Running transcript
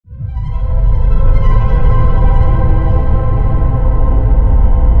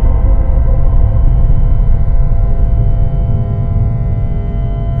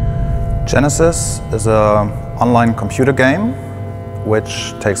Genesis is an online computer game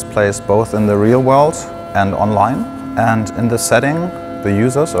which takes place both in the real world and online. And in this setting, the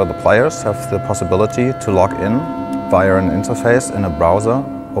users or the players have the possibility to log in via an interface in a browser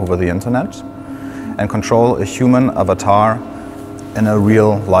over the internet and control a human avatar in a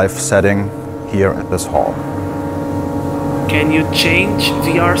real life setting here at this hall. Can you change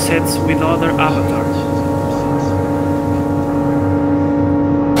VR sets with other avatars?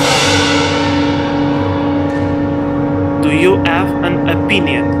 Do you have an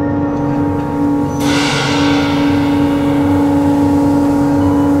opinion?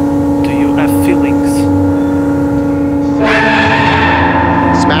 Do you have feelings?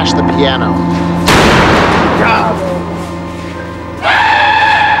 Smash the piano.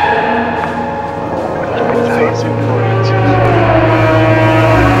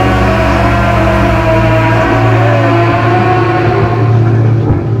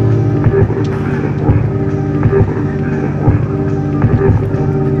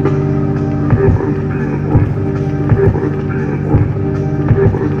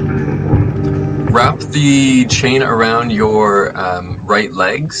 Wrap the chain around your right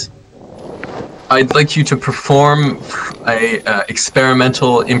legs. I'd like you to perform a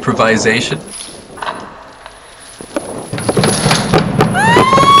experimental improvisation.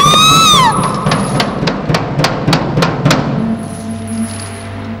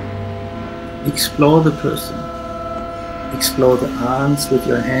 Explore the person. Explore the arms with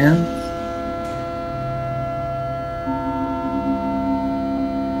your hands.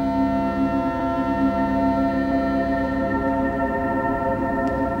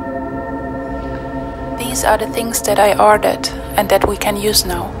 These are the things that I ordered and that we can use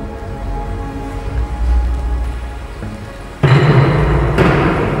now.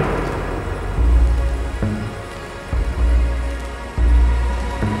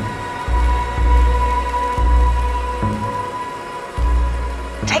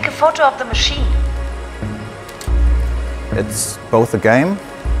 Take a photo of the machine. It's both a game,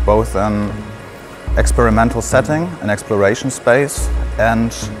 both an experimental setting, an exploration space,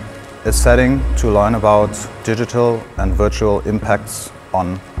 and a setting to learn about digital and virtual impacts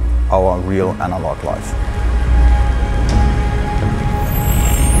on our real analog life.